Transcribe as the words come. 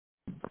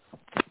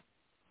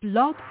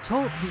Blog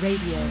Talk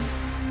Radio.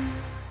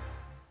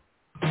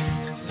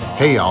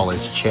 Hey y'all,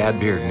 it's Chad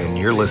Bearden and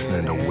you're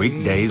listening to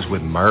Weekdays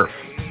with Murph.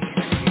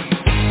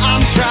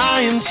 I'm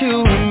trying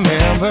to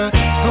remember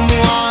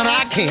someone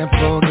I can't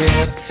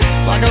forget.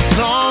 Like a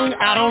song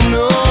I don't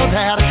know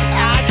that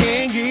I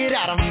can't get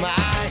out of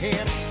my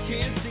head.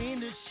 Can't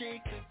seem to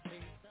shake the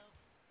taste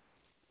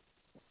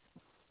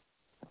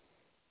of...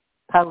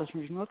 Hi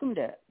listeners, and welcome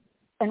to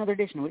another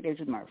edition of Weekdays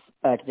with Murph.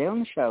 Today on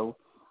the show,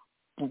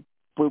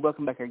 we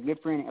welcome back our good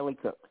friend Elly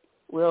Cooke.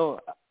 We'll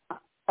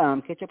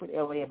catch up with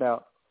Elly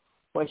about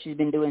what she's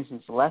been doing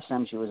since the last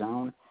time she was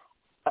on,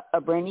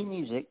 a brand new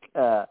music,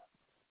 and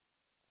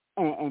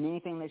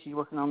anything that she's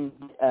working on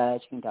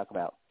she can talk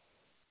about.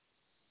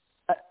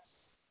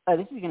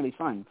 This is going to be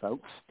fun,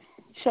 folks.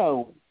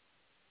 So,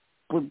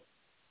 with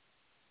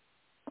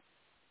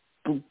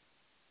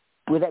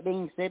that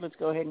being said, let's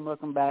go ahead and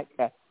welcome back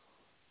our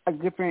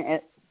good friend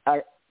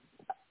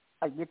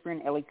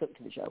Elly Cooke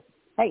to the show.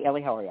 Hey,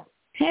 Elly, how are you?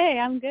 Hey,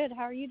 I'm good.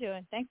 How are you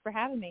doing? Thanks for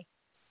having me.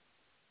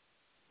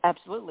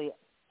 Absolutely.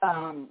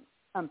 Thank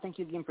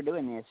you again for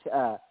doing this.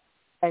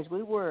 As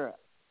we were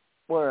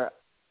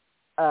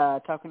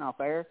talking off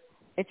air,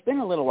 it's been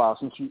a little while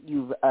since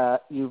you've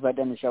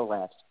done the show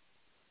last.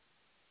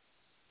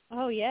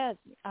 Oh yeah,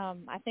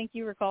 I think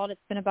you recalled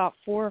it's been about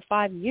 4 or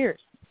 5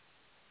 years.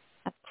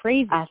 That's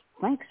crazy. I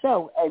think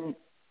so,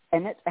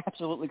 and that's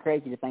absolutely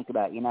crazy to think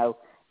about. You know.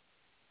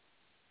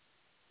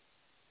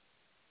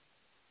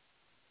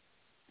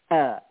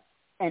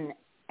 And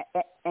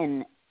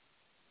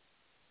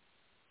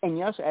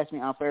you also asked me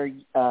off air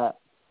if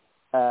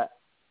I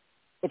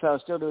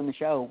was still doing the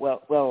show.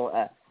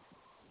 Well,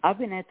 I've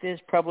been at this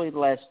probably the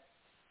last.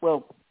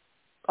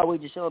 We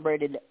just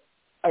celebrated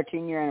our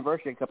 10-year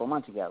anniversary a couple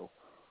months ago,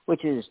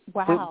 which is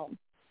wow.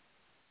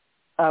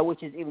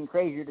 Which is even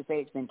crazier to say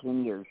it's been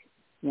 10 years.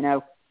 You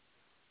know.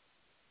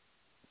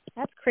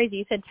 That's crazy.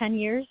 You said 10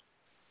 years.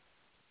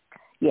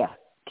 Yeah,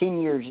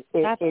 10 years.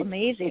 That's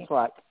amazing. It's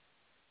like.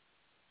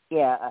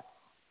 Yeah,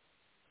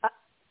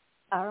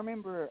 I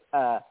remember.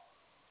 That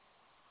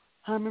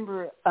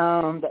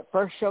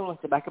first show like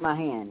the back of my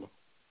hand.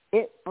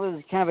 It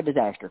was kind of a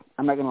disaster.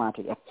 I'm not gonna lie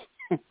to you.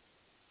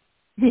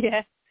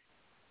 Yeah.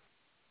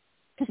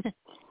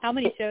 How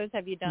many shows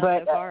have you done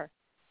so far?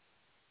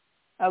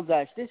 Oh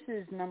gosh, this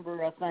is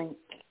number I think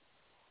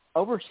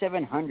over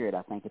 700.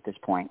 I think at this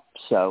point.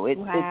 So it's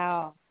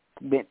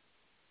been,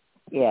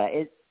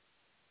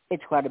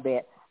 it's quite a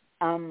bit.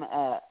 I'm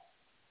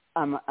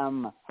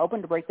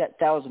hoping to break that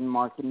 1,000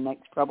 mark in the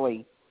next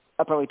probably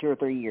 2 or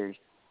 3 years.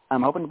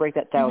 I'm hoping to break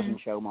that 1,000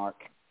 show mark.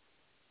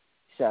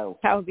 So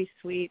that would be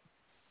sweet.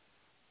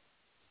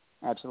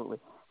 Absolutely.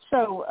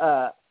 So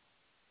I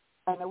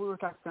know we were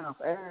talking off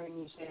air, and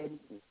you said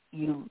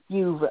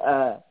you've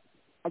got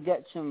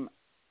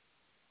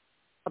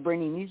a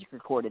brand new music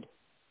recorded.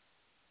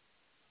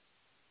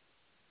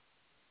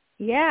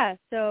 Yeah.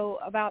 So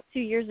about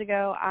 2 years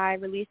ago, I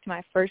released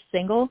my first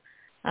single,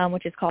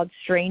 which is called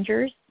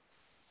Strangers.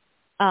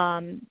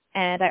 And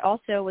I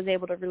also was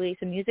able to release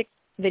a music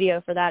video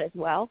for that as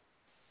well.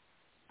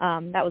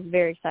 That was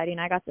very exciting.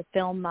 I got to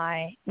film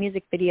my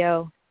music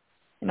video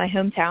in my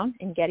hometown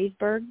in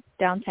Gettysburg,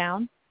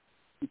 downtown.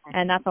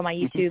 And that's on my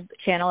YouTube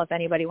channel if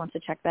anybody wants to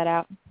check that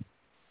out.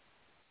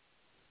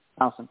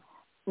 Awesome.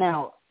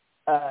 Now,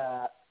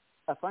 a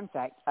fun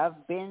fact,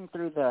 I've been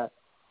through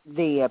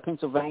the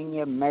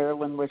Pennsylvania,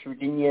 Maryland, West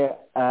Virginia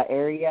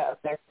area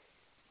up there.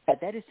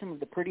 That is some of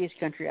the prettiest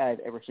country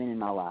I've ever seen in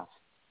my life.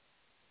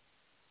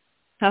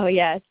 Oh,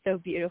 yeah, it's so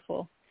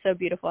beautiful. So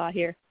beautiful out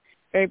here.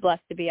 Very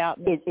blessed to be out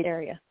in this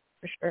area,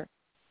 for sure.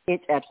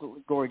 It's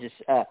absolutely gorgeous.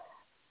 I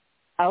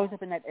was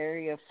up in that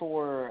area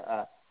for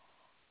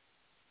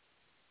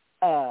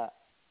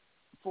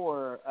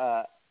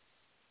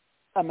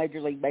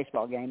Major League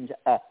Baseball games.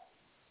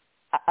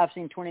 I've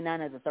seen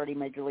 29 of the 30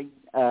 Major League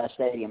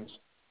stadiums.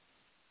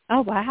 Oh,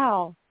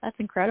 wow. That's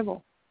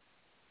incredible.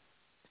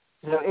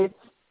 So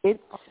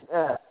it's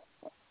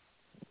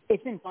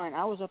been fun.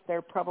 I was up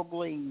there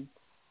probably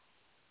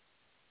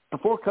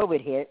before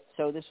COVID hit,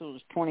 so this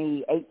was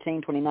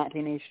 2018,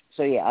 2019-ish.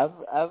 So yeah,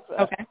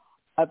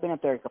 I've been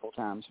up there a couple of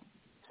times.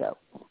 So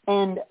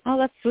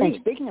that's sweet.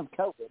 And speaking of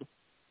COVID,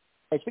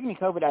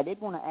 I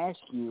did want to ask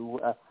you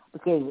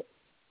because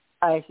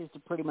I ask this to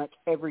pretty much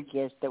every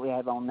guest that we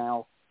have on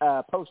now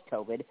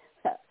post-COVID.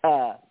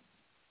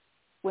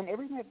 When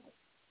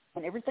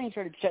everything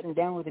started shutting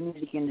down with the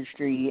music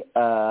industry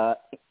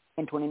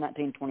in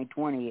 2019,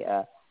 2020,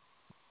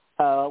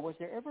 was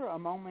there ever a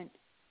moment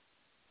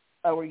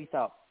where you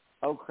thought,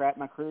 "Oh crap,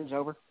 my career's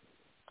over"?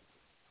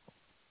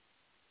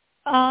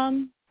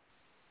 I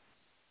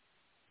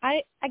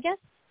guess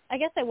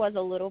I was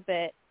a little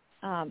bit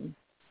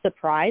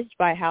surprised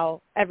by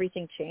how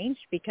everything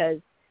changed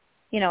because,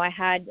 I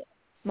had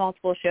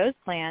multiple shows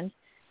planned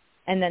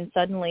and then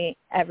suddenly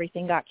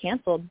everything got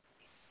canceled.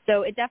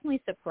 So it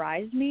definitely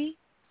surprised me.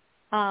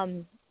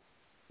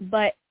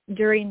 But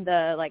during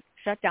the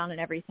shutdown and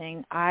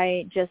everything,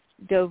 I just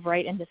dove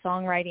right into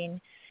songwriting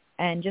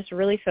and just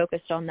really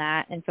focused on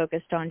that and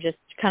focused on just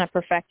kind of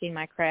perfecting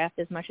my craft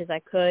as much as I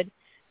could.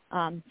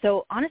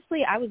 So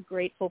honestly, I was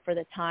grateful for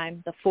the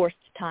forced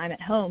time at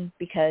home,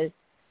 because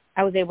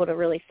I was able to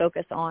really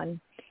focus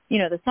on,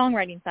 the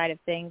songwriting side of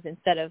things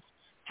instead of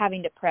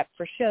having to prep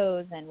for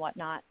shows and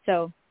whatnot.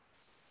 So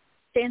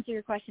to answer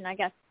your question, I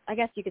guess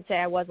you could say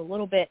I was a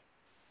little bit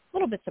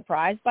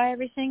surprised by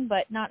everything,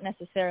 but not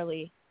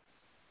necessarily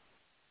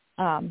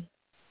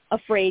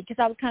afraid, because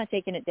I was kind of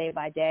taking it day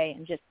by day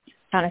and just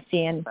kind of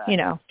seeing,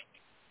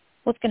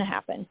 what's going to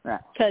happen.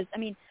 Because,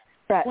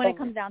 when it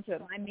comes down to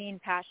it, my main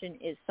passion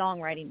is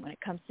songwriting when it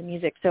comes to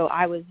music. So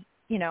I was,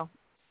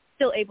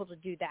 still able to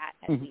do that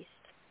at least.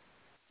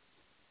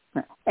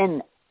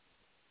 And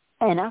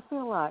I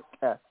feel like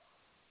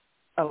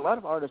a lot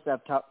of artists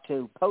I've talked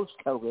to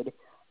post-COVID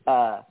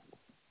have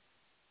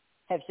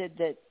said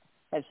that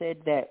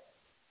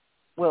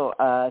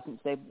since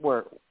they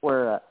were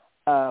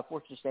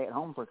forced to stay at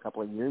home for a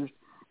couple of years,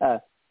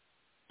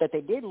 that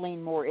they did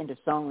lean more into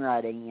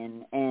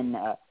songwriting and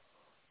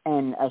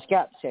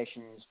Skype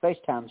sessions,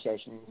 FaceTime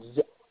sessions,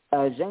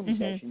 Zoom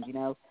sessions.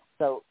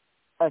 So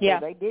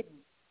they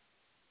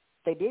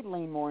did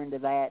lean more into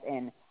that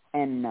and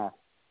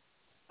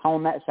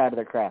hone that side of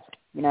their craft.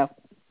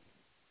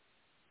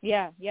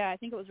 Yeah, I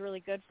think it was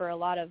really good for a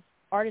lot of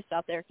artists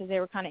out there, because they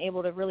were kind of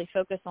able to really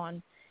focus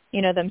on,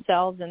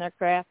 themselves and their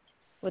craft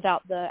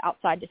without the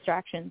outside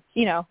distractions,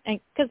 and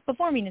because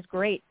performing is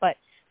great, but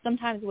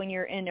sometimes when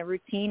you're in a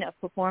routine of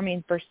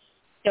performing for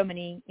so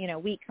many,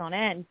 weeks on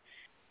end,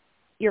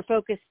 you're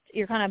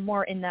kind of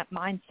more in that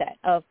mindset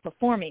of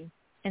performing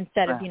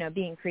instead of,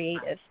 being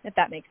creative, if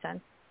that makes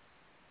sense.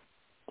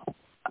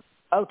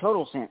 Oh,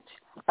 total sense.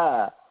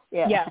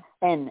 Yeah.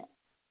 And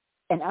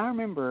I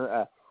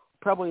remember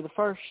probably the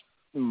first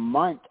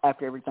month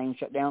after everything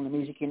shut down, the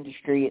music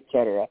industry, et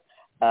cetera,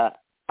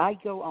 I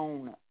go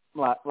on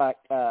like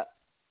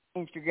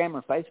Instagram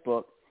or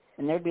Facebook,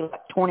 and there'd be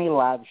like 20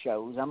 live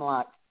shows. I'm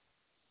like,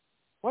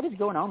 what is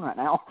going on right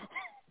now?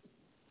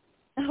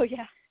 Oh,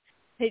 yeah.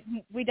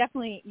 We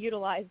definitely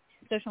utilized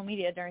social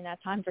media during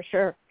that time for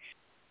sure.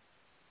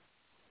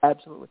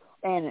 Absolutely.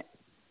 And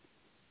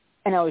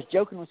I was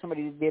joking with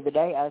somebody the other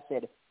day. I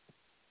said,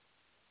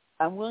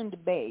 I'm willing to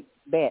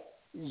bet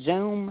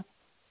Zoom,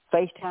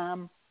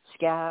 FaceTime,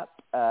 Skype,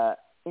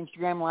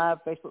 Instagram Live,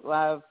 Facebook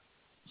Live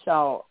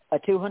saw a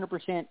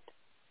 200%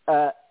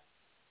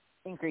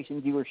 increase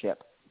in viewership.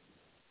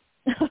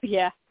 Oh,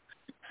 yeah.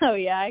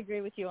 I agree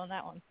with you on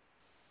that one,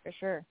 for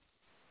sure.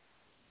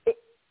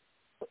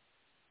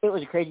 It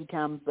was a crazy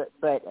time, but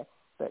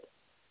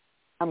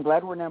I'm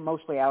glad we're now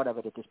mostly out of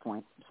it at this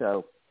point.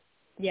 So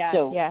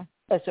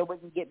so we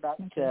can get back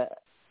to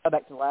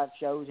live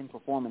shows and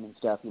performing and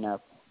stuff,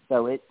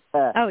 So it.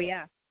 Oh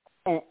yeah.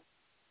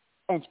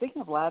 And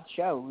speaking of live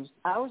shows,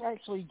 I was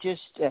actually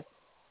just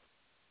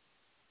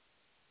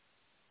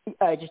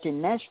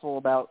in Nashville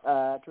about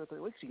 2 or 3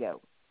 weeks ago.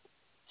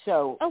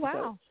 So. Oh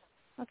wow,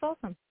 that's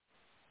awesome.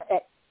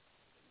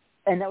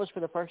 And that was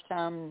for the first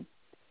time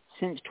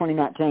since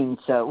 2019.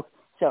 So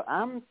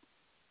I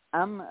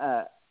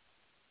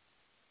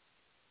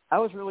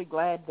was really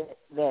glad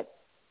that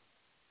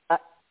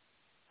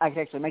I could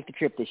actually make the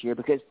trip this year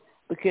because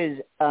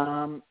the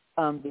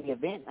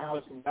event I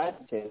was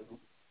invited to,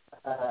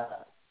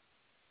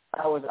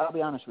 I'll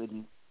be honest with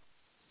you,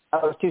 I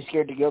was too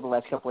scared to go the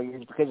last couple of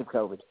years because of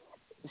COVID.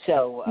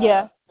 So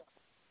yeah.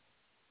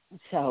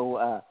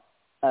 So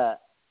I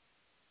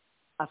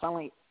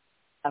finally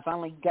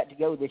got to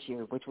go this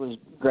year, which was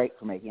great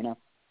for me,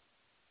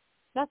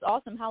 That's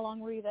awesome. How long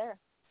were you there?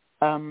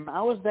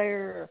 I was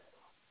there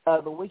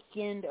the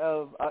weekend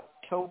of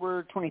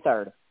October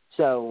 23rd.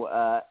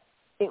 So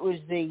it was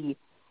the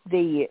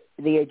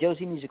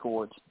Josie Music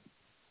Awards.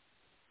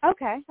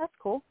 Okay, that's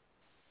cool.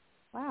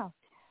 Wow.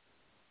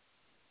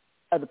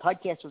 The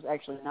podcast was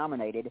actually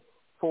nominated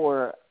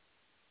for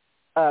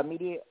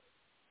media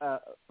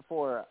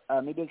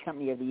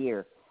company of the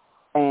year,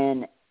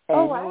 and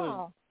oh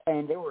wow.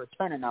 There were a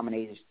ton of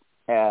nominees.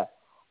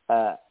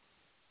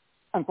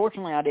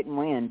 Unfortunately, I didn't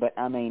win, but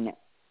I mean,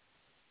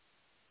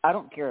 I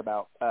don't care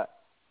about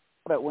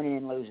winning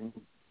and losing.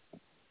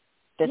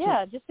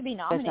 Just to be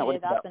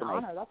nominated, that's an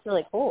honor. That's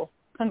really cool.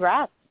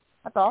 Congrats.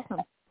 That's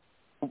awesome.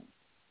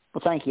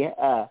 Well, thank you.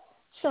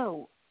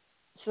 So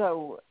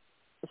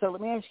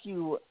let me ask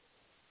you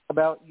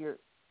about your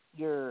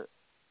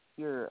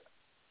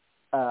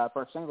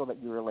first single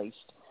that you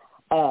released.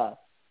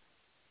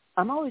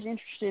 I'm always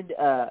interested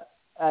to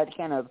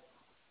kind of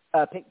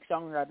pick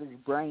songwriters'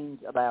 brains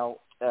about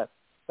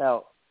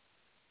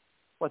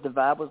what the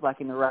vibe was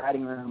like in the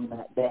writing room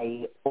that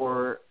day,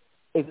 or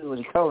if it was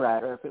a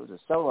co-writer, if it was a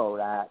solo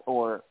write,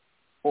 or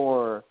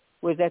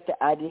was that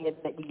the idea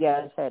that you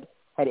guys had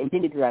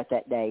intended to write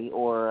that day,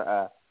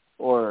 or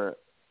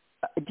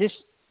just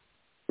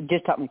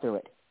talk me through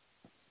it.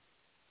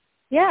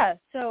 Yeah,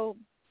 so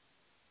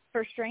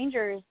for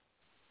Strangers,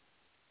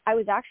 I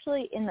was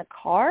actually in the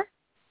car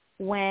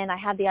when I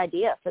had the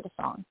idea for the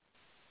song.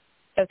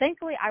 So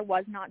thankfully I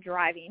was not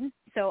driving,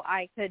 so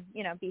I could,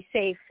 be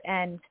safe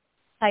and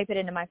type it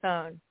into my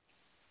phone.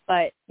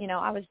 but,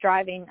 I was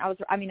riding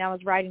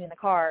in the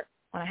car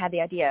when I had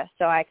the idea.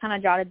 So I kind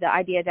of jotted the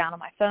idea down on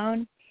my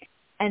phone.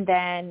 And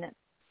then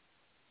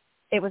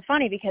it was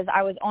funny because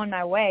I was on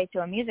my way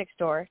to a music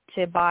store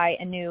to buy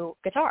a new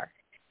guitar.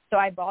 So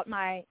I bought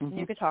my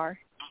new guitar,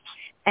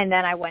 and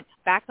then I went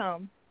back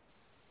home,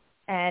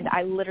 and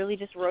I literally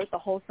just wrote the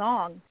whole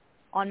song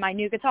on my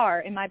new guitar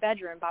in my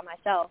bedroom by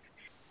myself.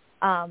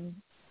 And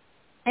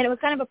it was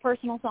kind of a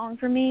personal song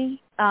for me.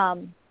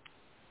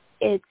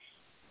 It's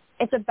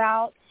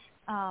about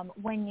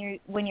when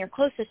you're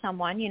close to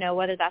someone,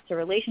 whether that's a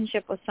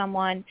relationship with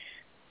someone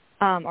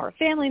or a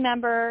family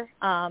member,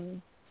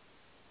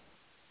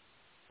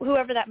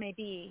 whoever that may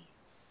be,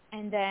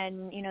 and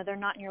then, they're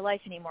not in your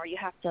life anymore. You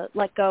have to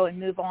let go and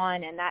move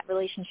on, and that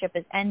relationship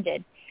is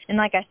ended. And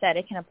like I said,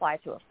 it can apply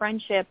to a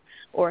friendship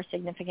or a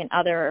significant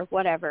other or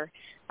whatever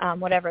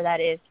that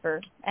is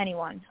for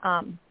anyone.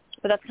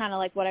 But that's kind of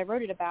like what I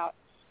wrote it about.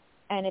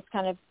 And it's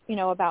kind of,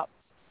 about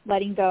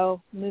letting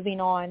go,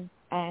 moving on.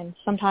 And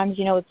sometimes,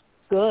 it's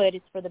good.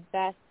 It's for the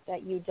best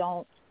that you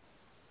don't,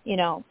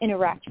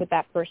 interact with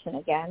that person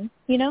again,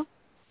 So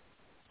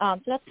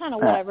that's kind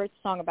of what I wrote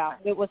the song about.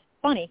 It was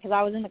funny because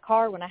I was in the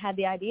car when I had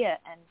the idea,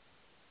 and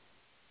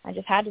I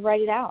just had to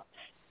write it out.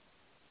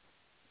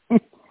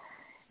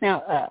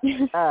 Now,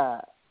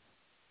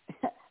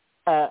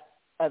 the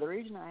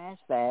reason I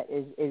asked that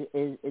is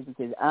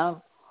because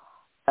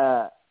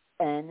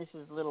and this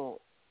is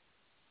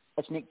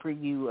a sneak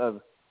preview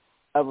of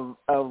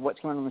what's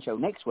going on the show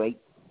next week.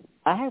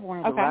 I have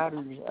one of the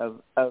writers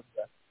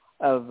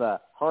of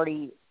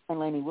Hardy and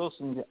Lainey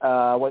Wilson's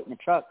Waiting the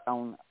Truck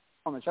on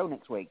the show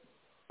next week,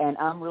 and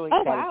I'm really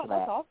excited for that. Oh, wow,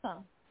 that's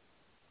awesome.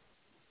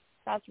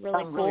 That's really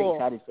I'm cool. really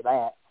excited for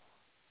that.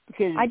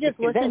 Because I just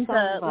listened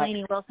to like,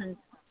 Lainey Wilson's.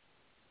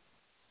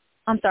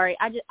 I'm sorry.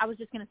 I was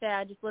just going to say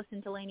I just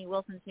listened to Lainey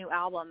Wilson's new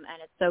album,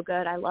 and it's so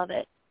good. I love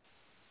it.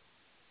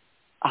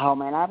 Oh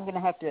man, I'm going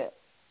to have to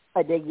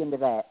dig into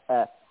that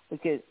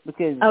because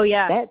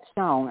that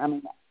song. I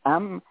mean,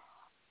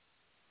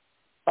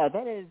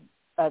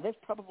 that's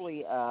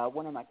probably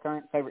one of my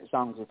current favorite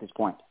songs at this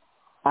point.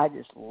 I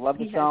just love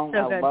the song.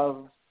 So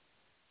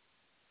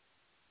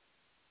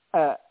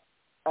good.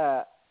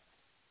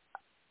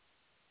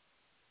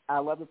 I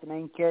love that the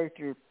main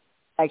character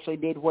actually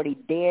did what he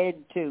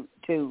did to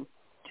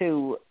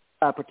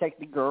protect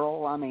the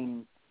girl. I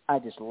mean, I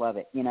just love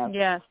it.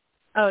 Yes.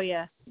 Oh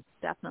yeah,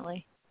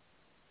 definitely.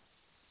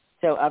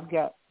 So I've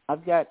got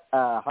her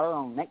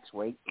on next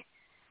week,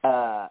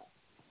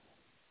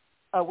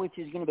 which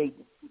is going to be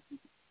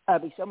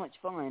so much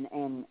fun.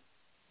 And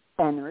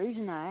the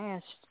reason I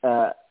asked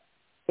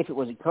if it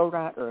was a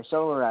co-write or a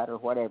solo write or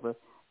whatever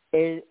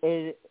is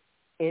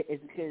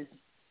because,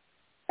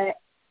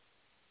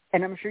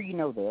 and I'm sure you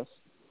know this,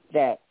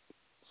 that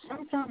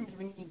sometimes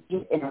when you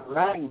get in a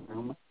writing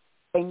room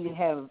and you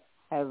have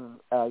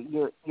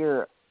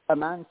your a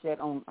mindset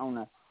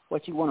on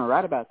what you want to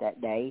write about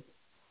that day,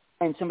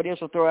 and somebody else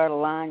will throw out a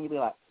line, you'll be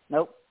like,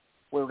 nope,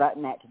 we're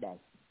writing that today.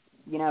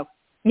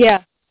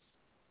 Yeah.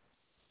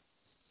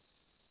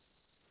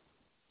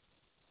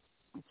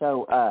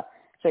 So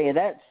yeah,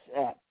 that's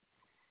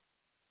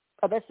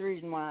the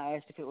reason why I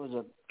asked if it was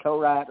a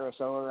co-write or a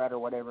solo write or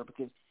whatever,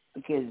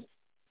 because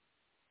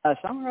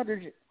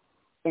songwriters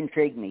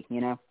intrigue me,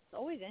 It's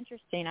always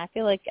interesting. I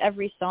feel like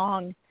every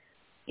song,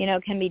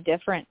 can be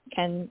different,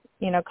 can,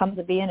 come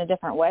to be in a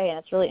different way, and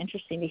it's really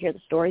interesting to hear the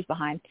stories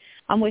behind.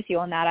 I'm with you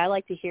on that. I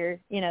like to hear,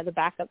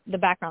 the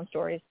background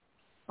stories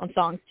on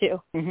songs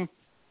too. Mm-hmm.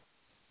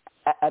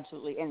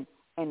 Absolutely,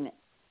 and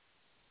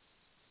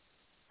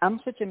I'm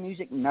such a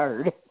music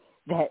nerd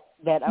that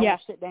I will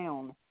sit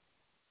down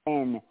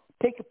and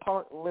pick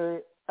apart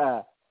lyrics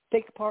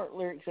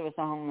of a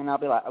song, and I'll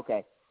be like,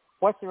 okay,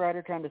 what's the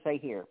writer trying to say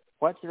here?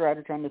 What's the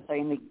writer trying to say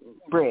in the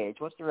bridge?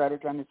 What's the writer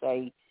trying to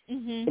say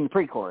in the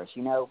pre-chorus?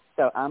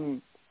 So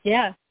I'm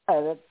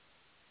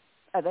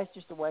that's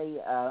just the way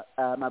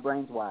my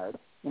brain's wired.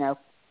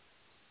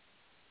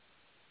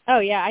 Oh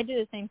yeah, I do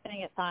the same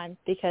thing at times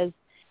because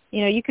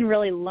you can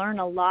really learn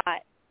a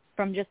lot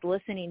from just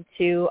listening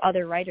to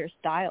other writers'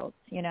 styles.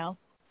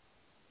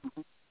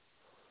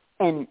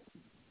 And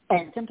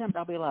sometimes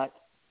I'll be like,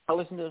 I'll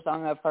listen to a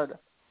song I've heard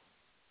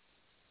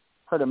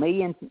a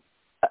million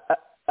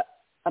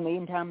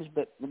times,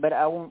 but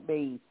I won't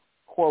be,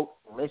 quote,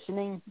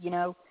 listening,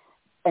 and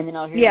then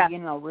I'll hear it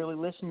again and I'll really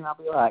listen, and I'll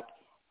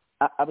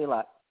be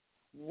like,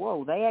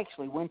 whoa, they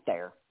actually went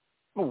there.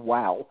 Oh,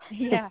 wow.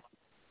 Yeah,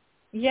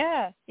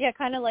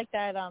 kind of like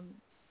that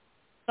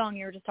song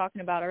you were just talking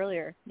about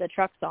earlier, the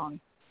truck song.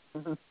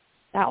 Mm-hmm.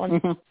 That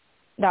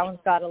one's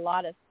got a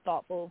lot of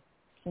thoughtful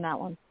in that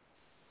one.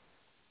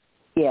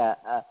 Yeah.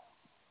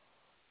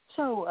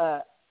 So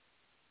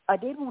I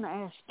did want to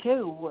ask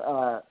too.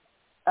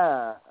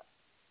 I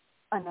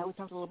know we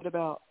talked a little bit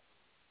about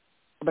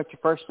your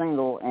first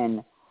single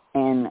and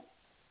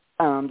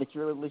that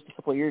you released a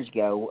couple of years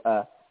ago.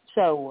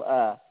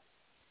 So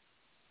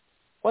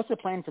what's the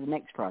plan for the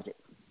next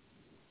project?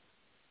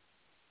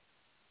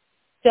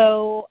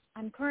 So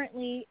I'm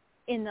currently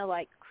in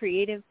the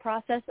creative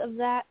process of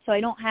that. So I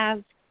don't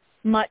have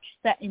much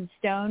set in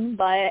stone,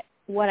 but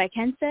what I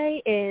can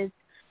say is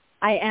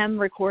I am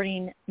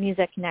recording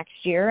music next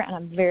year, and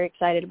I'm very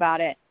excited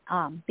about it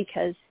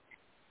because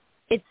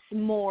it's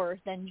more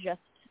than just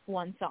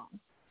one song.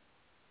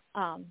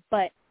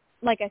 But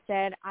like I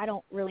said, I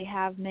don't really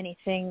have many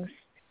things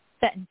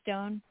set in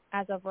stone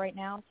as of right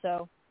now,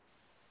 so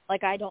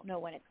like I don't know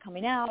when it's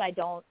coming out. I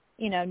don't,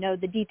 know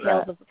the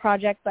details of the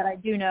project, but I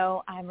do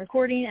know I'm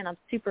recording, and I'm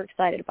super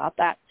excited about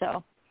that.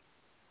 So,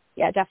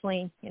 yeah,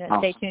 definitely, awesome.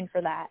 Stay tuned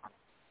for that.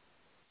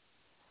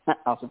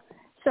 Awesome.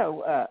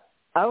 So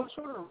I was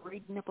sort of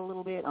reading up a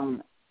little bit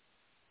on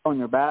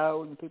your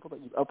bio and the people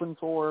that you've opened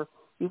for.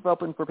 You've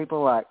opened for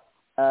people like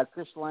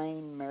Chris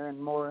Lane, Maren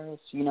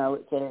Morris,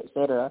 et cetera, et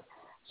cetera.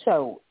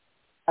 So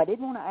I did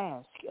want to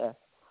ask,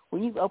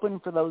 when you've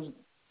opened for those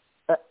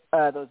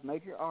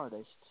major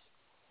artists,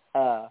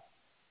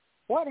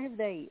 what have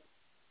they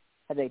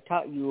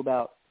taught you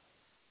about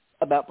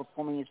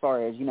performing as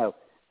far as,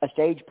 a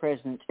stage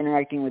presence,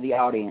 interacting with the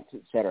audience,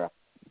 et cetera?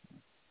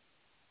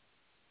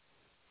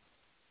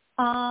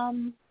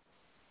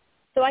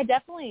 So I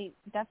definitely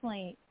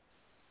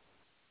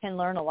can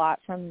learn a lot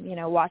from,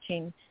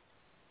 watching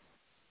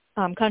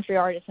country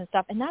artists and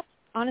stuff. And that's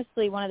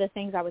honestly one of the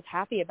things I was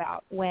happy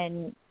about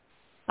when,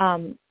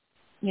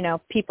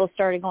 people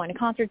started going to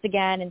concerts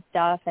again and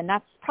stuff. And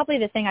that's probably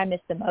the thing I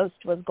missed the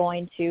most, was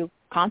going to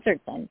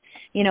concerts and,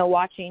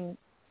 watching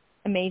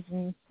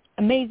amazing,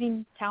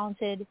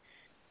 talented,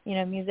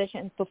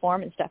 musicians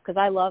perform and stuff, because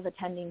I love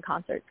attending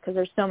concerts because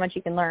there's so much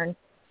you can learn.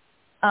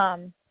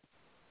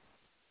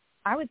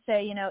 I would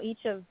say,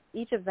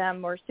 each of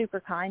them were super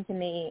kind to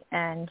me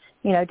and,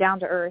 down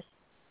to earth.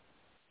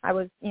 I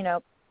was,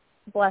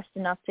 blessed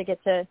enough to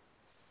get to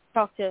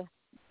talk to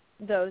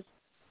those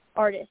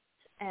artists.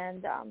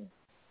 And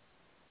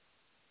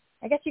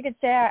I guess you could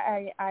say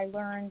I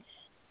learned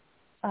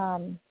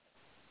to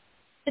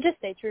just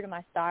stay true to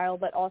my style,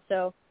 but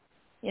also,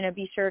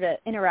 be sure to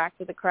interact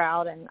with the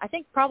crowd. And I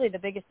think probably the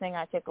biggest thing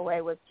I took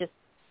away was just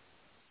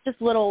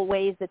little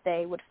ways that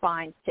they would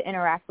find to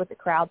interact with the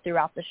crowd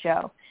throughout the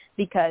show,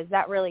 because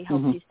that really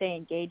helps you stay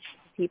engaged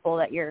with people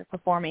that you're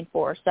performing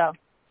for. So,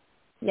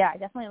 yeah, I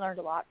definitely learned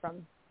a lot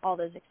from all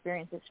those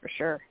experiences for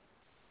sure.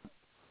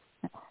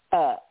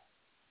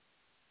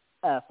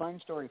 Fun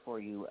story for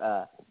you.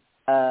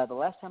 The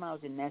last time I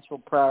was in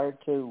Nashville prior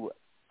to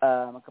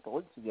a couple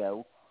of weeks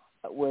ago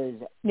was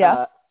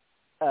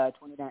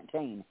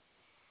 2019.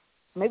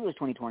 Maybe it was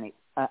 2020.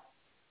 I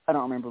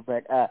don't remember,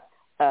 but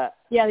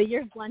yeah, the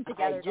years blend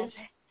together.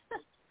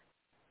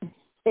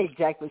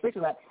 Exactly.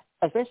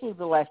 Especially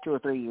the last 2 or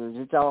 3 years.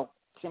 It's all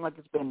seemed like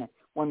it's been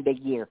one big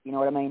year. You know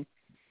what I mean?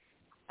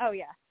 Oh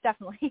yeah,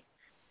 definitely.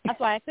 That's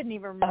why I couldn't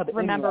even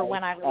remember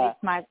when I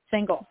released my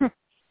single.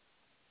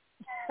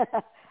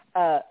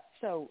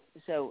 So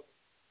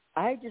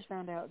I just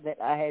found out that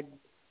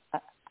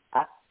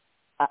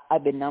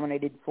I've been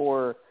nominated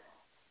for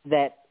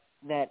that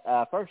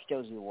first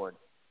Josie Award.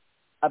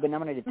 I've been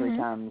nominated 3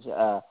 times,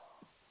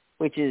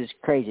 which is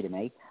crazy to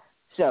me.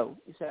 So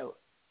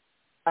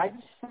I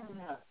just found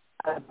out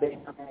I've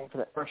been nominated for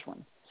that first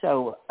one.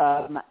 So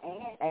my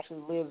aunt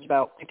actually lives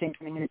about 15,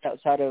 20 minutes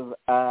outside of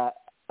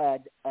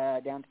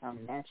downtown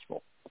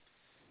Nashville.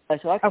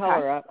 So I called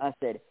her up. I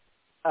said,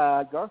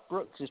 Garth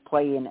Brooks is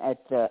playing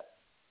at the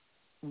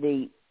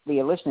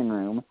listening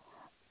room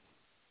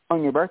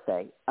on your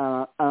birthday.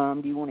 Do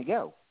you want to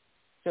go?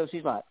 So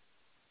she's like,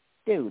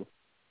 dude,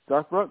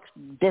 Garth Brooks,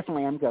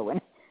 definitely I'm going.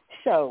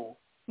 So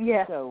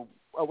yeah. So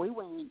we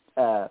went,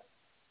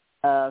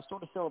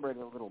 sort of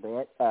celebrated a little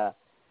bit,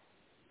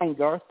 and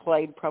Garth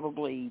played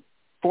probably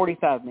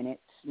 45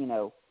 minutes,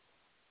 blew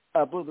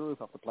the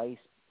roof off the place,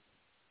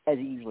 as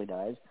he usually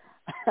does.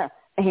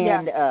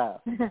 And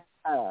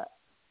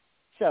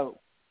so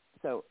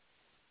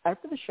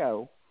after the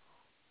show,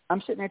 I'm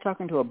sitting there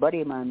talking to a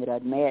buddy of mine that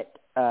I'd met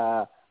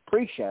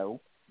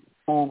pre-show,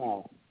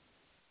 and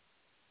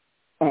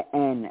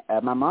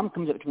my mom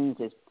comes up to me and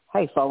says,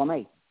 hey, follow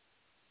me.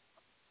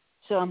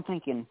 So I'm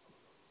thinking,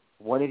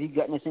 what have you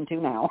gotten us into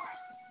now?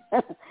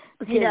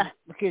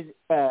 Because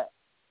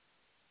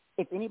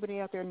if anybody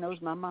out there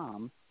knows my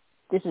mom,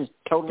 this is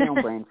totally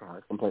on brand for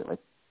her completely.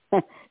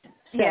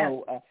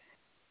 So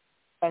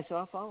I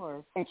follow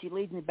her, and she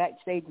leads me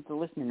backstage at the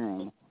listening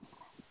room,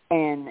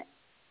 and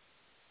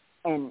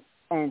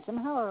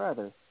somehow or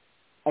other,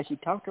 as she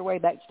talked her way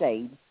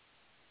backstage,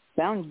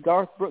 found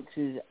Garth Brooks'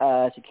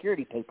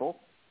 security people,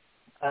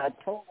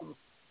 told them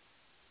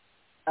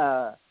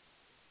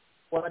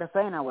what a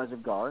fan I was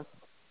of Garth,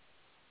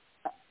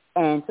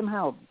 and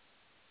somehow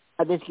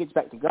this gets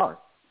back to Garth.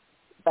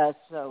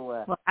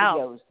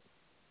 Wow.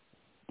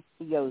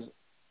 He goes,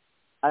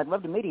 I'd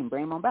love to meet him,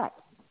 bring him on back.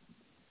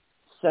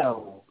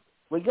 So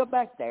we go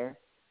back there,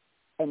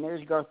 and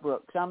there's Garth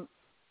Brooks. I'm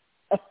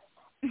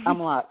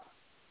like,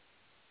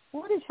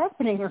 what is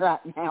happening right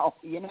now,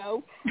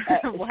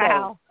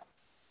 Wow.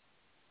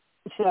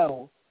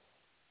 So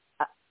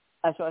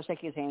I shake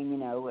his hand,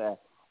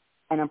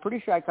 and I'm pretty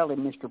sure I called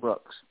him Mr.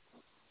 Brooks.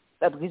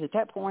 Because at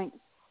that point,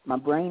 my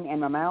brain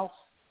and my mouth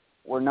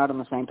were not on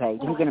the same page.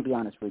 I'm going to be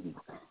honest with you.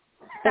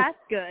 That's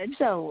good.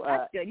 So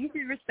that's good. You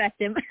should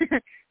respect him.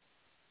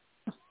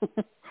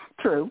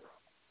 True.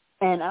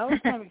 And I was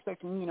kind of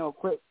expecting, a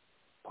quick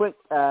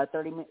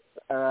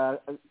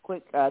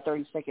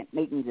 30-second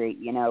meet and greet,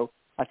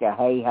 like a,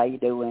 hey, how you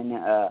doing?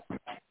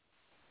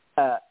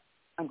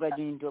 I'm glad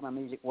you enjoy my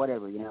music,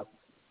 whatever,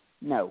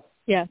 No.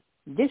 Yeah.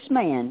 This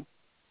man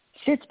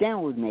sits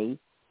down with me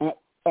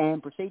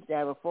and proceeds to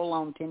have a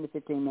full-on 10 to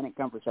 15-minute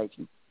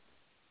conversation.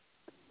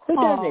 Who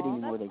does that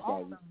anymore these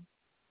days?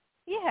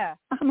 Yeah.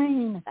 I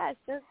mean, that's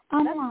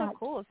so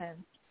cool of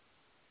him.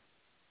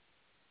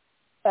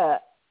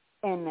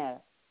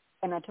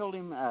 And I told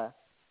him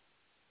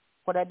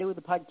what I do with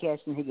the podcast,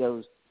 and he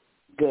goes,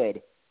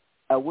 good.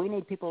 We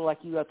need people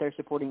like you out there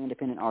supporting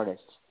independent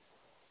artists.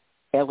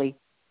 Elly,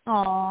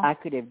 I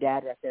could have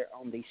died right there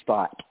on the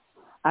spot.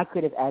 I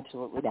could have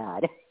absolutely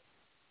died.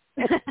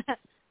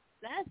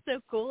 That's so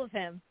cool of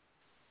him.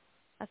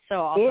 That's so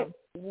awesome.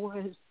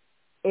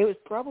 It was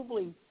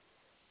probably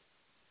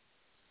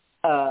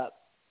one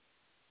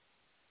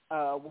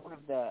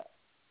of the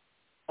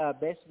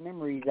best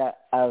memories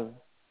I've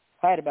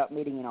had about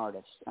meeting an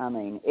artist. I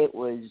mean, it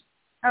was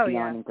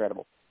beyond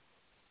incredible.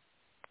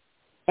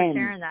 And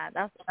sharing that.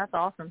 That's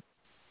awesome.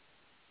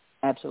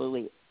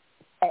 Absolutely.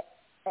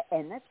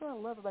 And that's what I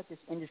love about this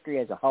industry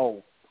as a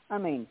whole. I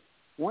mean,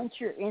 once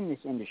you're in this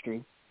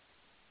industry,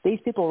 these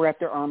people wrap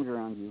their arms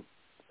around you,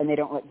 and they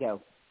don't let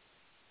go.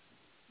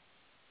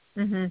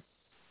 Mhm.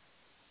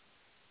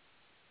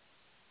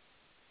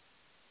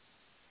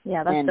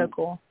 Yeah, that's so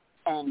cool.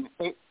 And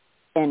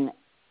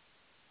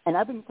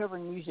I've been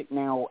covering music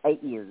now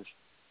 8 years.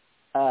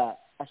 I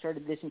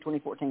started this in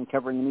 2014,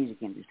 covering the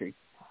music industry.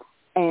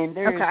 And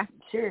there's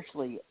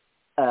seriously,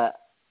 I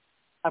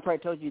probably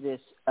told you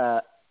this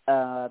the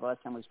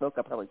last time we spoke.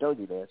 I probably told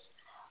you this,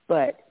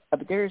 but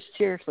there's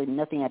seriously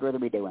nothing I'd rather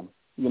be doing.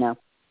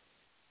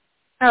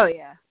 Oh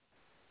yeah,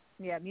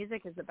 yeah.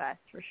 Music is the best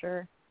for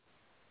sure,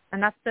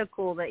 and that's so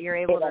cool that you're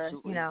able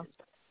to,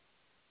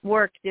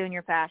 work doing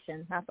your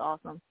passion. That's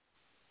awesome.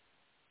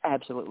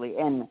 Absolutely,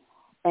 and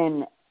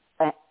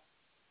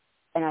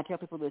I tell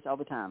people this all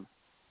the time.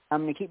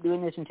 I'm going to keep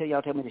doing this until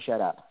y'all tell me to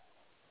shut up.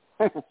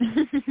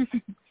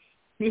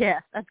 Yeah,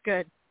 that's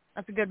good.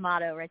 That's a good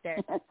motto right there.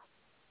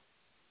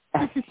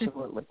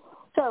 Absolutely.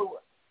 So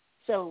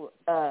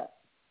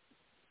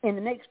in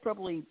the next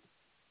probably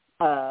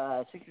 6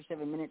 or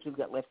 7 minutes we've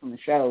got left from the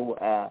show,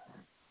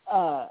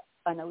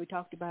 I know we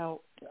talked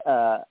about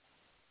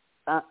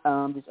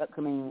this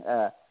upcoming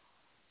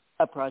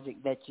a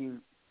project that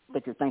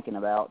you're thinking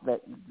about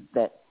that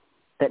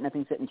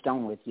nothing's set in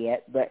stone with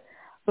yet, but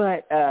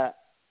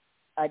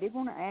I did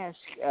want to ask,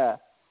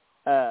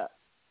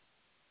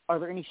 are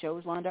there any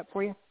shows lined up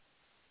for you?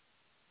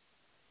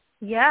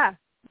 Yeah.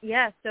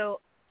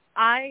 So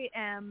I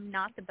am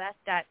not the best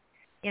at,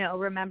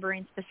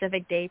 remembering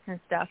specific dates and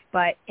stuff,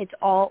 but it's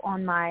all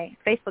on my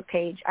Facebook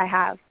page. I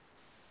have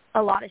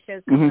a lot of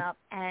shows coming up,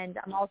 and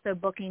I'm also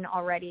booking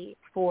already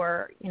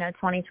for,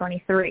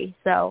 2023.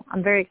 So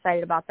I'm very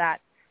excited about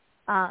that.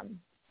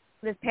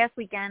 This past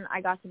weekend,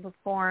 I got to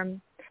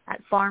perform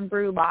at Farm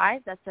Brew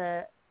Live. That's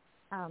a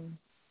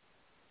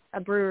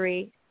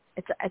brewery.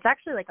 It's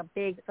actually like a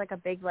big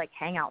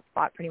hangout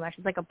spot pretty much.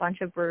 It's like a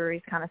bunch of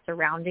breweries kind of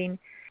surrounding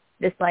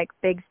this like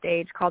big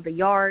stage called The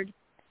Yard,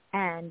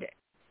 and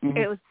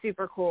it was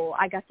super cool.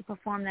 I got to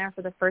perform there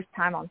for the first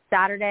time on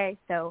Saturday,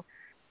 so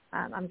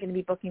I'm going to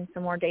be booking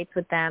some more dates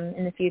with them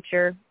in the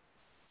future,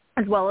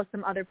 as well as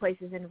some other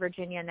places in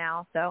Virginia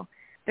now. So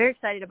very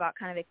excited about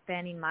kind of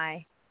expanding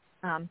my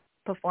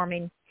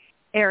performing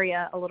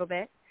area a little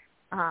bit.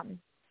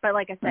 But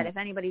like I said, if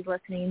anybody's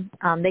listening,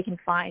 they can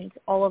find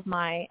all of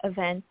my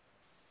events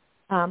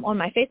on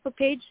my Facebook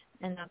page,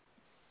 and that's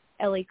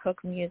Elly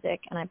Cooke Music,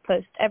 and I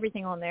post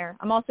everything on there.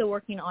 I'm also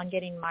working on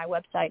getting my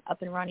website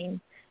up and running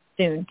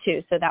soon,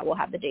 too, so that will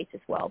have the dates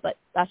as well, but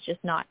that's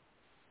just not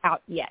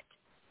out yet.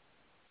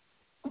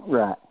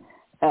 Right.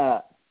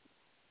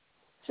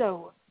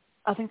 So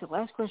I think the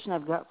last question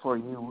I've got for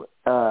you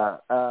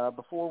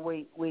before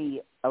we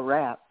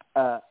wrap,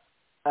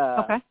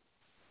 Okay.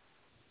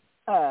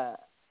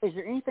 Is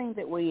there anything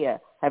that we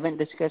haven't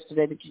discussed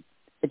today that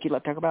you'd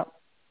like to talk about?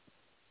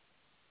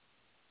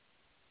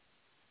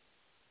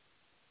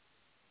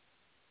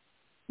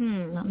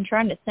 I'm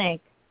trying to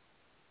think.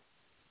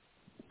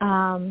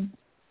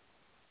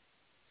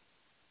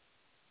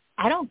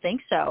 I don't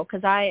think so,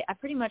 because I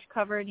pretty much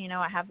covered,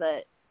 I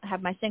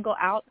have my single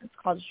out. It's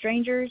called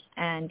Strangers,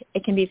 and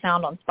it can be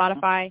found on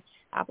Spotify,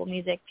 Apple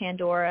Music,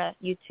 Pandora,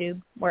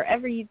 YouTube,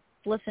 wherever you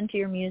listen to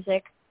your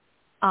music,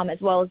 as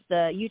well as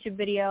the YouTube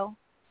video,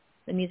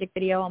 the music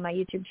video on my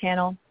YouTube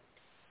channel.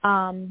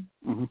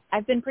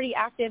 I've been pretty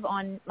active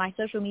on my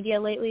social media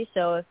lately,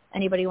 so if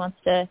anybody wants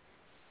to,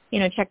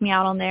 check me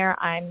out on there,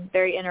 I'm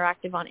very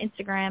interactive on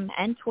Instagram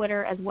and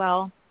Twitter as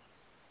well.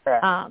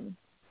 Right.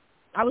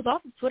 I was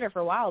off of Twitter for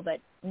a while, but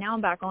now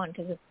I'm back on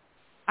because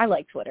I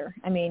like Twitter.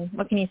 I mean,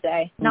 what can you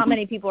say? Not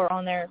many people are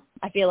on there,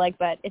 I feel like,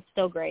 but it's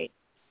still great.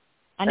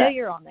 I know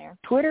you're on there.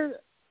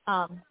 Twitter,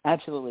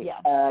 absolutely.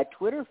 Yeah.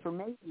 Twitter for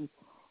me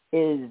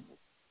is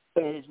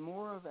is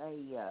more of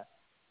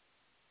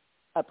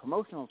a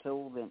promotional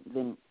tool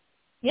than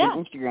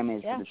Instagram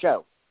is for the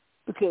show,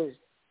 because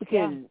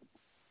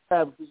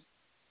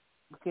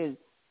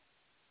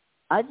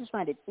I just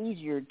find it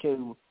easier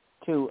to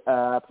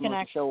promote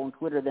the show on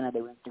Twitter than I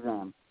do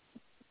Instagram.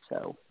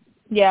 So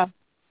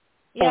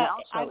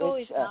I've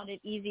always found it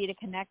easy to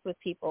connect with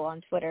people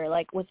on Twitter,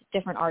 like with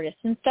different artists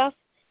and stuff.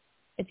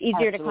 It's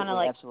easier to kind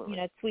of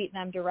tweet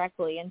them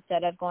directly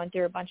instead of going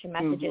through a bunch of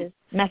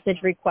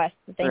message requests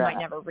that they might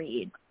never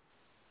read.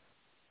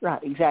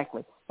 Right,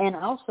 exactly. And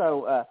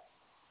also,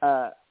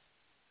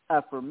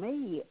 for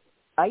me,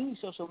 I use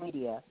social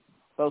media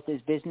both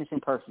as business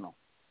and personal.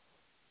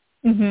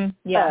 There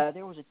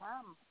was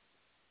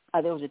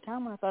a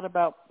time when I thought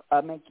about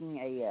making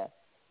a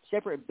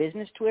separate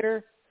business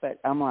Twitter, but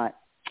I'm like,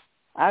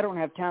 I don't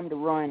have time to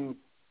run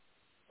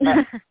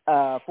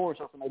 4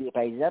 social media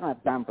pages. I don't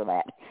have time for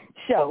that.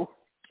 So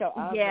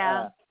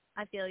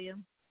I feel you.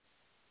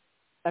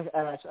 So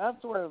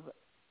I've sort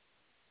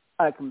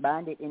of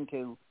combined it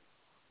into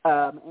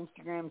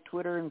Instagram,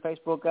 Twitter, and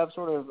Facebook. I've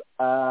sort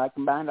of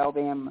combined all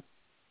them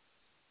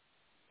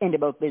into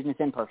both business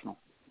and personal.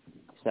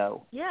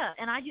 So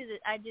and I do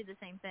the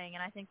same thing,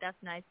 and I think that's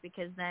nice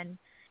because then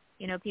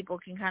people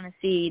can kind of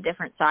see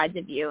different sides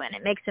of you, and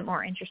it makes it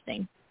more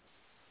interesting.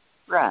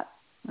 Right.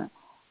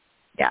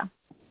 Yeah.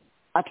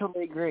 I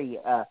totally agree.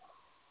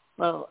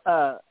 Thank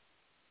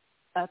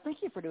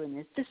you for doing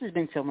this. This has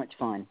been so much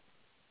fun.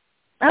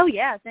 Oh,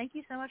 yeah. Thank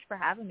you so much for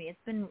having me. It's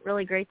been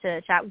really great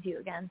to chat with you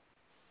again,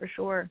 for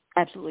sure.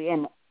 Absolutely.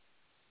 And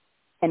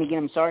again,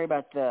 I'm sorry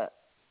about the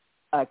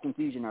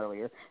confusion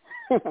earlier.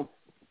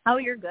 Oh,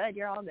 you're good.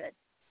 You're all good.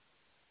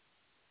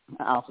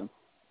 Awesome.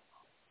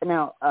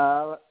 Now,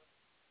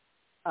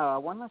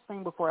 one last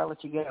thing before I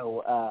let you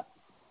go.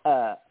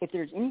 If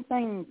there's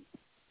anything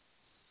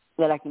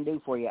that I can do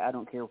for you, I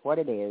don't care what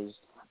it is,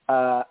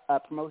 a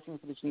promotion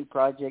for this new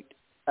project,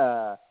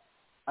 I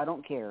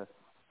don't care.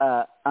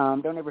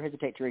 Don't ever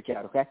hesitate to reach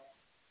out, okay?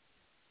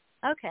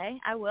 Okay,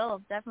 I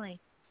will, definitely.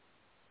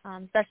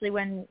 Especially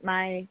when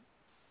my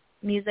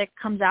music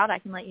comes out, I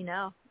can let you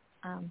know.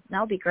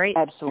 That'll be great.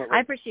 Absolutely. I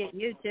appreciate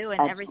you, too,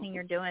 and everything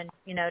you're doing,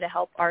 to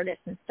help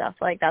artists and stuff.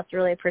 Like, that's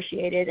really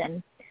appreciated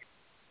and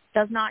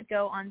does not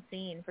go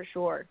unseen, for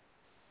sure.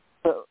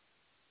 So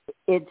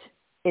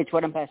it's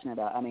what I'm passionate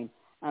about. I mean,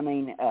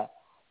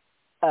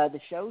 the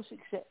show's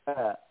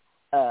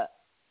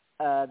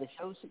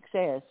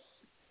success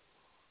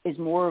is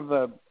more of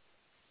a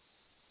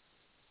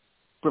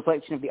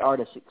reflection of the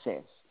artist's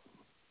success.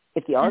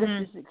 If the artist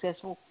is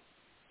successful,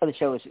 the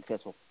show is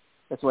successful.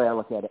 That's the way I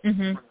look at it.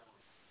 Mm-hmm.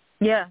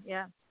 Yeah.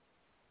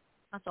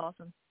 That's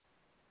awesome.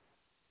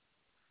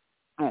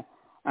 All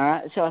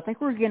right. So I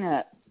think we're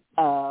gonna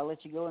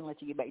let you go and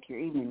let you get back to your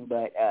evening.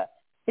 But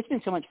it's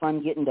been so much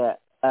fun getting to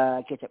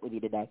catch up with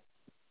you today.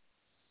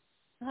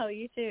 Oh,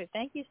 you too.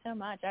 Thank you so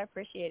much. I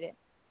appreciate it.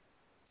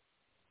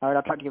 All right.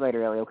 I'll talk to you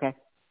later, Ellie. Okay.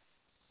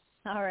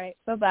 All right.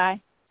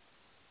 Bye-bye.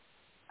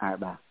 All right.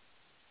 Bye.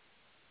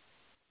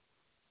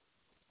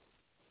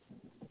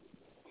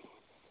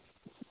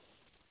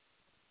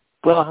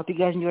 Well, I hope you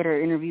guys enjoyed our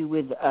interview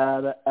with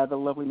the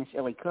lovely Miss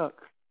Elly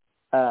Cooke.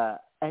 As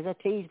I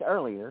teased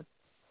earlier,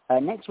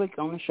 next week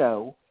on the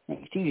show,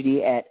 next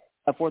Tuesday at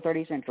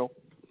 4:30 Central.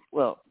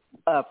 Well,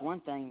 for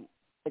one thing,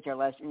 it's our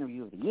last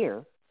interview of the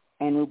year,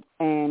 and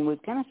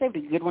we've kind of saved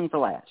a good one for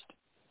last.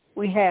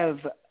 We have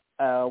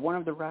one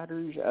of the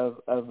writers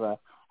of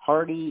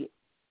Hardy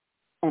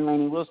and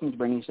Lainey Wilson's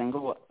brand new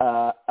single,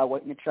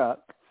 "Wait in the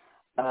Truck,"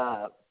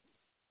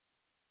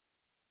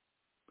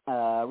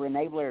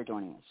 Renee Blair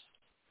joining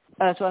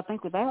us. So I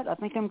think with that,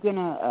 I'm going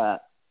to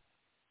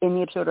end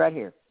the episode right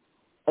here.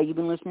 You've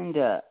been listening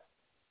to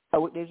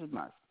Weekdays with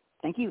Murph.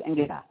 Thank you, and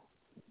goodbye.